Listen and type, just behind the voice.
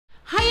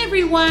Hi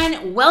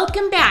everyone,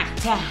 welcome back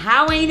to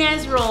How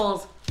Ines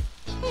Rolls.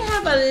 I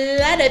have a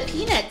lot of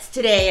peanuts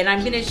today and I'm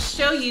going to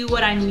show you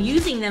what I'm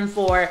using them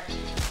for,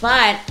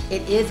 but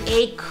it is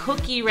a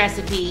cookie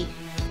recipe.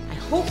 I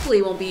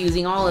hopefully won't be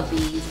using all of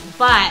these,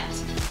 but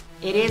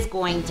it is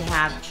going to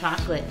have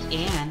chocolate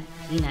and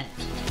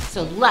peanuts.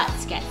 So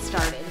let's get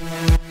started.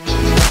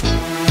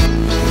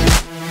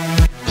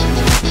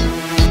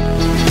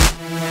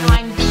 So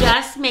I'm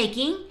just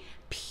making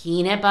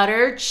peanut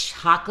butter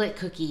chocolate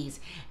cookies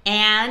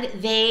and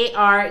they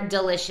are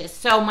delicious.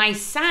 So my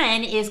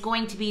son is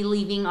going to be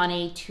leaving on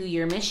a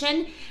 2-year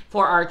mission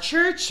for our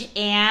church,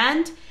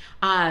 and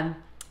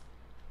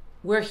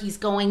where he's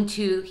going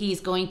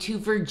to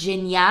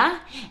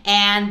Virginia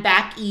and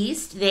back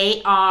east.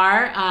 They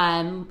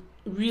are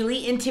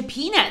really into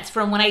peanuts.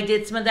 From when I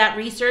did some of that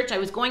research, I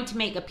was going to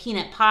make a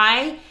peanut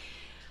pie,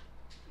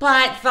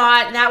 but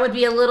thought that would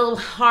be a little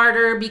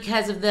harder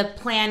because of the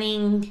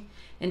planning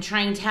and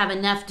trying to have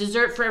enough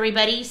dessert for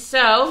everybody.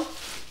 So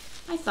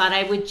I thought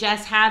I would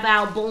just have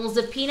out bowls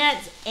of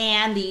peanuts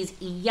and these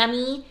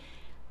yummy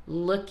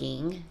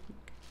looking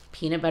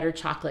peanut butter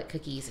chocolate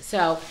cookies.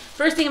 So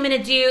first thing I'm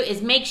gonna do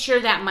is make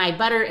sure that my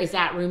butter is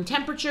at room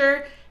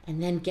temperature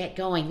and then get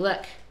going.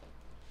 Look,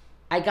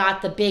 I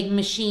got the big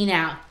machine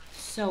out.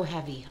 So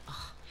heavy.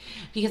 Oh,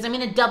 because I'm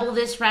gonna double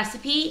this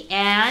recipe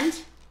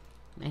and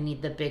I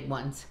need the big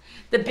ones.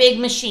 The big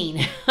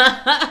machine.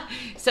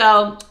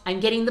 So I'm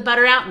getting the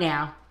butter out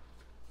now.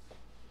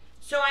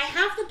 So I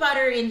have the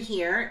butter in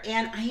here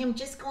and I am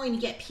just going to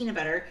get peanut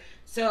butter.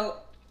 So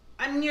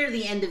I'm near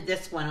the end of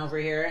this one over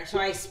here. So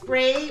I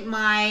spray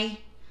my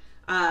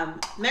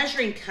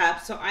measuring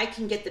cup so I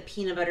can get the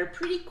peanut butter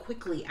pretty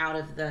quickly out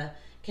of the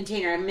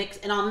container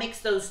and I'll mix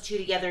those two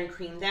together and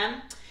cream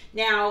them.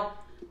 Now,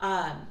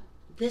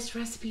 this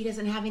recipe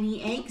doesn't have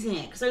any eggs in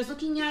it because I was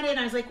looking at it and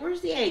I was like,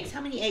 where's the eggs?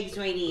 How many eggs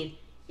do I need?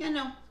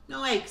 Yeah,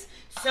 no eggs.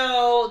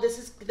 So this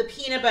is, the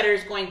peanut butter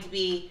is going to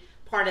be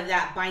part of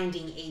that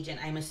binding agent,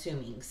 I'm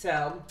assuming.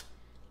 So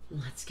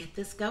let's get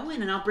this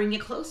going and I'll bring you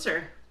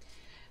closer.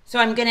 So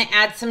I'm gonna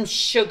add some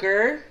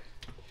sugar,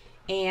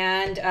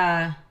 and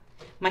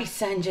my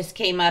son just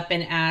came up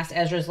and asked,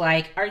 Ezra's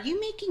like, are you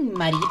making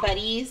Muddy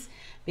Buddies?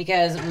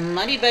 Because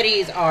Muddy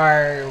Buddies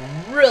are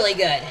really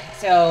good.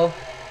 So,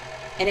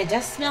 and it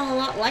does smell a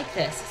lot like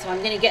this. So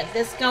I'm gonna get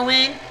this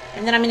going,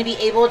 and then I'm gonna be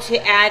able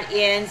to add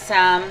in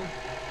some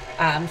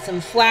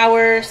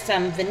flour,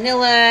 some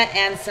vanilla,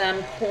 and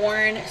some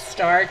corn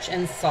starch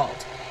and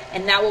salt.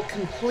 And that will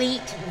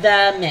complete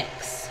the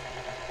mix.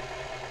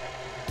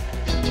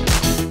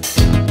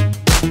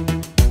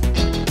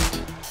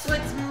 So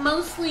it's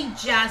mostly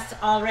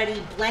just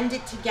already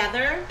blended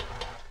together.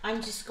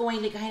 I'm just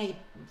going to kind of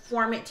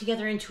form it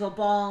together into a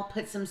ball,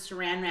 put some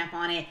saran wrap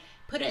on it,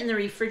 put it in the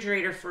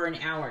refrigerator for an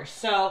hour.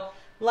 So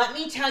let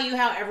me tell you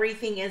how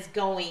everything is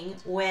going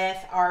with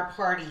our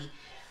party.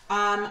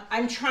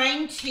 I'm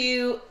trying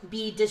to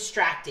be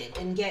distracted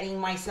and getting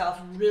myself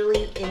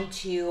really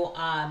into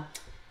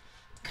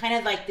kind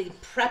of like the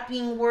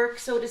prepping work,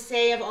 so to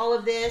say, of all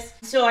of this.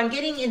 So I'm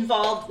getting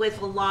involved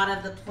with a lot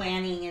of the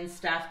planning and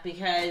stuff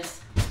because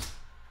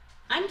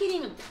I'm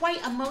getting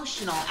quite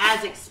emotional,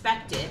 as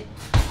expected.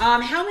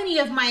 How many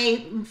of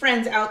my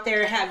friends out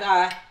there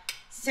have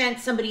sent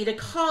somebody to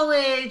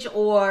college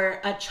or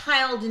a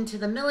child into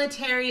the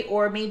military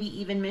or maybe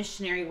even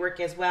missionary work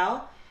as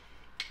well?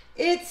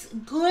 It's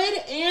good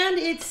and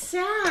it's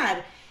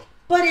sad,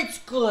 but it's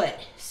good.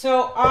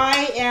 So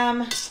I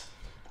am,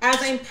 as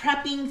I'm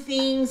prepping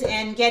things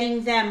and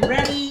getting them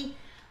ready,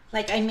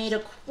 like I made a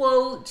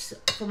quote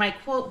for my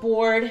quote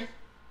board,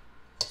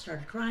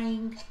 started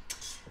crying.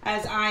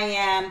 As I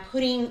am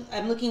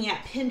I'm looking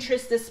at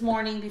Pinterest this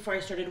morning before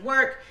I started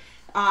work,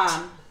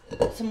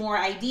 some more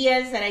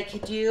ideas that I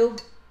could do,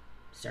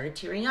 started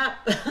tearing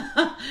up.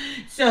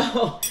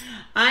 So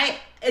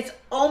it's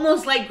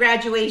almost like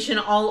graduation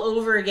all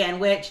over again,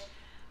 which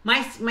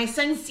my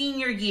son's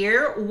senior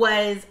year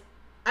was,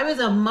 I was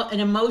an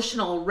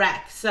emotional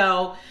wreck.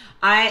 So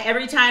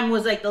every time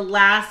was like the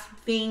last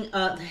thing,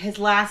 his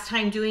last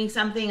time doing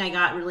something, I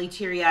got really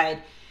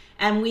teary-eyed.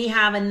 And we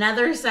have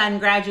another son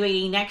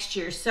graduating next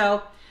year.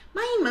 So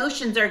my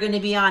emotions are going to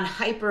be on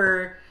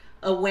hyper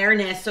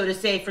awareness, so to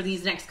say, for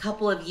these next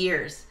couple of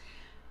years.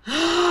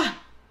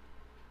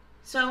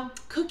 So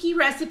cookie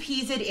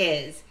recipes it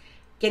is.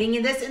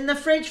 Getting this in the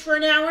fridge for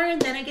an hour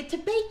and then I get to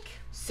bake.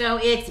 So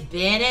it's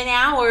been an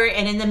hour,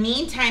 and in the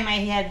meantime I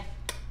had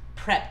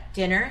prepped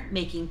dinner,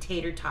 making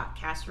tater tot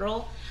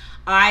casserole.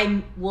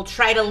 I will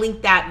try to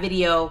link that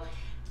video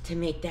to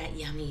make that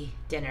yummy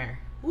dinner.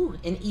 Ooh,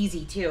 and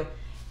easy too.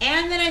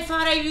 And then I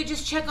thought I would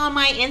just check on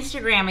my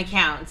Instagram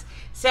accounts.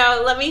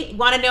 So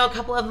want to know a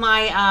couple of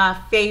my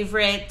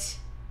favorite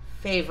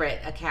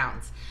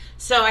accounts.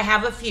 So I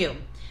have a few.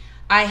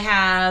 I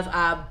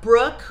have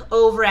Brooke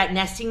over at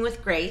Nesting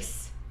with Grace.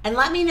 And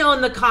let me know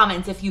in the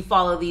comments if you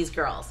follow these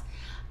girls.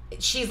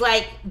 She's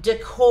like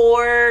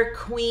decor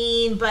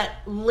queen, but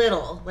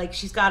little. Like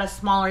she's got a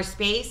smaller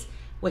space,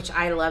 which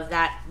I love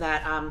that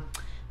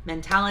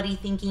mentality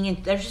thinking,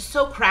 and they're just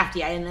so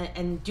crafty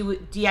and do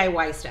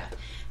DIY stuff.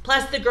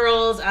 Plus the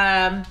girls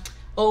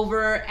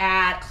over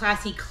at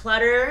Classy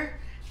Clutter,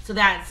 so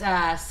that's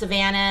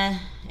Savannah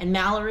and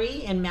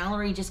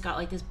Mallory just got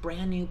like this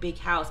brand new big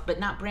house, but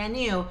not brand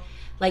new,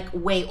 like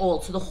way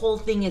old. So the whole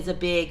thing is a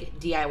big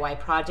DIY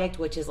project,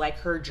 which is like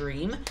her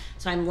dream.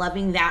 So I'm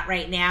loving that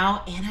right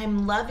now. And I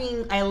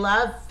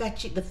love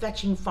the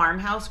Fetching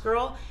Farmhouse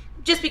girl,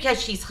 just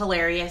because she's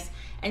hilarious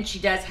and she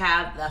does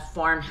have the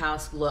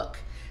farmhouse look.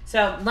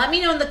 So let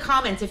me know in the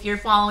comments if you're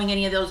following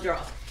any of those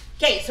girls.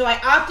 Okay, so I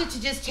opted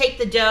to just take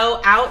the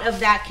dough out of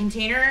that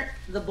container,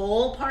 the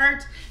bowl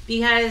part,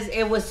 because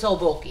it was so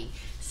bulky.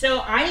 So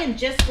I am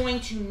just going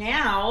to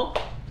now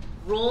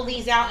roll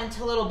these out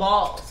into little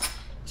balls,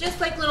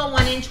 just like little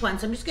 1-inch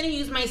ones. So I'm just gonna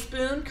use my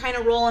spoon, kind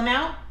of roll them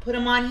out, put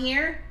them on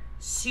here.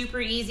 Super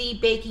easy,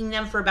 baking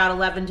them for about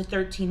 11 to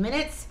 13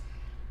 minutes.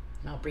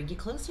 And I'll bring you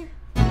closer.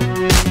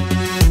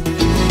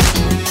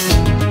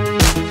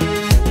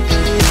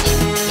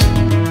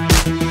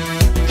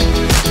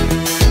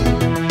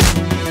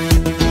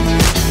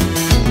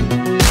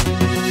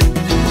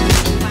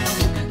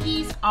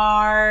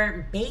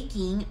 Are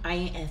baking,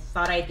 I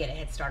thought I'd get a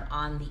head start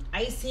on the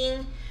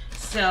icing.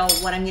 So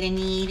what I'm gonna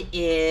need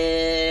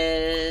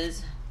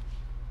is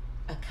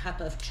a cup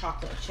of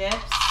chocolate chips.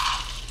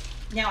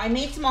 Now I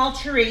made some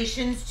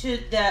alterations to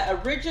the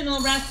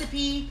original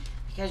recipe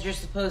because you're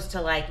supposed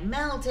to like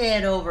melt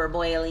it over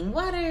boiling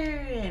water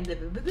and blah,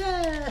 blah,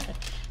 blah,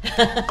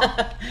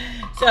 blah.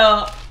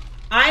 So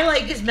I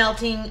like just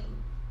melting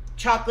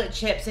chocolate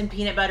chips and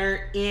peanut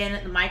butter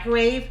in the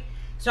microwave.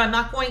 So I'm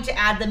not going to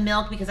add the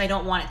milk because I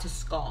don't want it to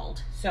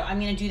scald. So I'm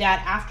gonna do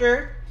that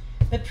after,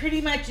 but pretty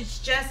much it's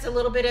just a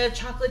little bit of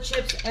chocolate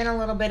chips and a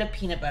little bit of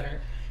peanut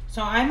butter.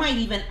 So I might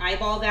even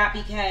eyeball that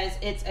because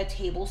it's a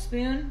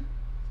tablespoon.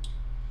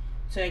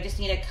 So I just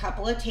need a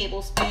couple of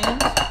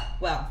tablespoons.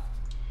 Well,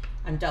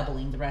 I'm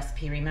doubling the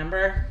recipe,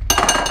 remember?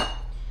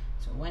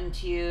 So 1,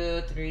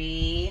 2,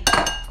 3,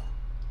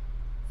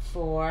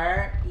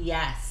 4,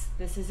 yes,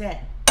 this is it.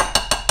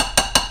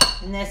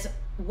 And this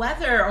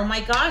weather, oh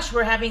my gosh,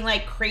 we're having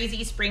like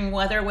crazy spring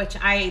weather, which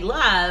I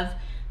love,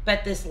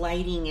 but this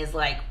lighting is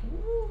like,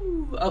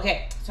 woo.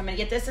 Okay, so I'm gonna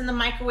get this in the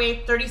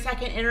microwave,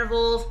 30-second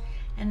intervals,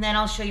 and then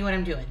I'll show you what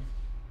I'm doing.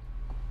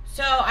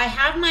 So I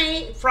have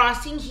my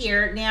frosting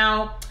here.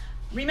 Now,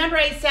 remember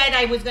I said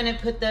I was gonna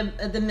put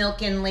the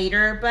milk in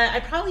later, but I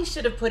probably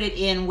should have put it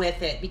in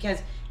with it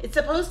because it's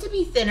supposed to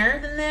be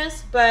thinner than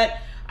this, but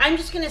I'm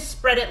just gonna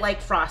spread it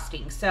like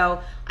frosting.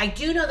 So I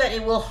do know that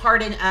it will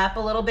harden up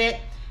a little bit,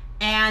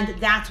 and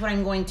that's what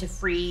I'm going to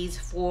freeze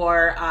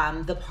for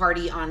the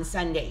party on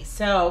Sunday.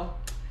 So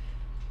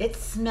it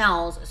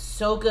smells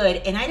so good.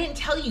 And I didn't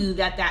tell you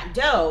that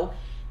dough,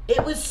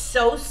 it was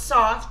so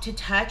soft to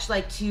touch,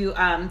 like to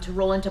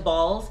roll into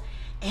balls.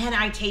 And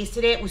I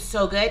tasted it, it was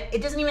so good.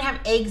 It doesn't even have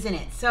eggs in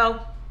it.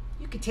 So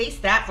you could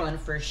taste that one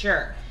for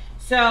sure.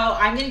 So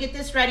I'm gonna get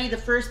this ready. The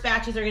first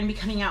batches are gonna be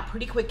coming out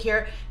pretty quick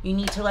here. You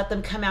need to let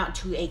them come out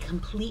to a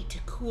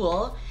complete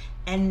cool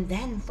and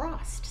then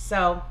frost.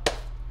 So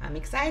I'm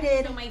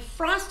excited. So my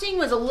frosting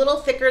was a little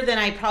thicker than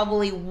I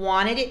probably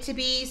wanted it to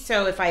be.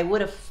 So if I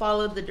would have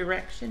followed the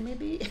direction,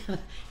 maybe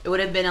it would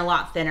have been a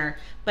lot thinner,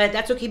 but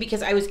that's okay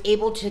because I was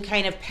able to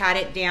kind of pat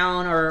it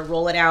down or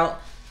roll it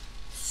out.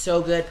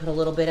 So good. Put a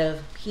little bit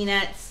of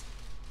peanuts.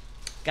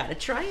 Gotta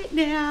try it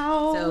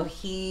now. So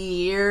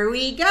here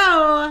we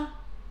go.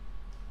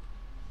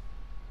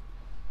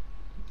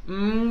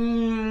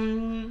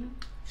 Mmm,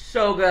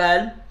 so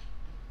good.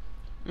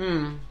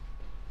 Mmm.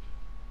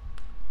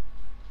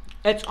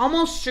 It's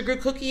almost sugar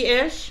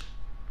cookie-ish,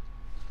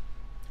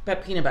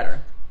 but peanut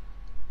butter.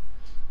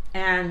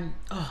 And,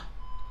 oh,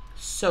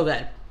 so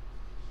good.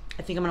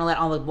 I think I'm gonna let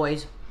all the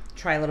boys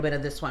try a little bit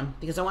of this one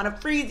because I wanna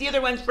freeze the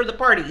other ones for the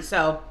party.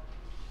 So,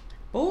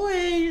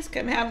 boys,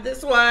 come have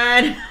this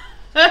one.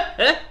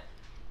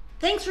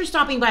 Thanks for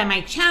stopping by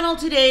my channel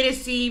today to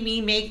see me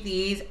make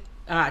these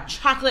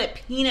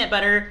chocolate peanut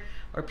butter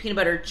or peanut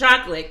butter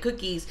chocolate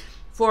cookies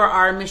for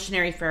our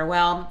missionary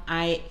farewell.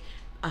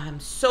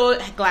 I'm so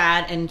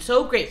glad and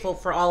so grateful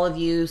for all of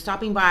you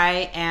stopping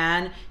by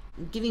and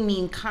giving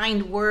me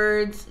kind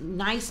words,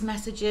 nice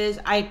messages.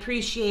 I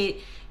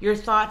appreciate your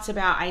thoughts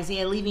about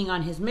Isaiah leaving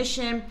on his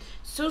mission.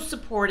 So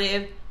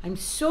supportive. I'm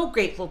so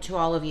grateful to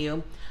all of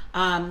you.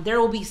 There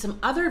will be some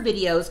other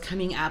videos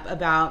coming up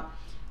about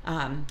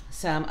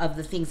some of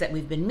the things that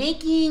we've been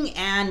making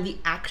and the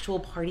actual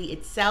party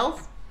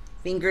itself.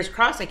 Fingers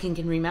crossed I can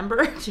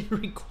remember to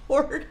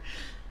record.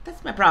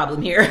 That's my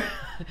problem here.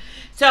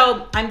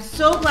 So I'm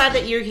so glad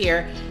that you're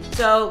here.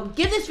 So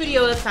give this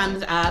video a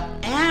thumbs up,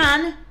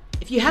 and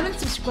if you haven't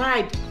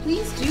subscribed,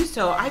 please do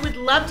so. I would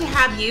love to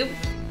have you,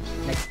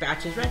 next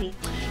batch is ready,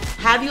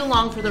 have you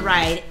along for the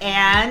ride,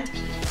 and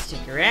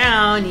stick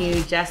around.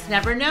 You just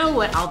never know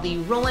what I'll be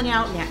rolling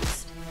out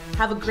next.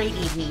 Have a great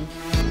evening.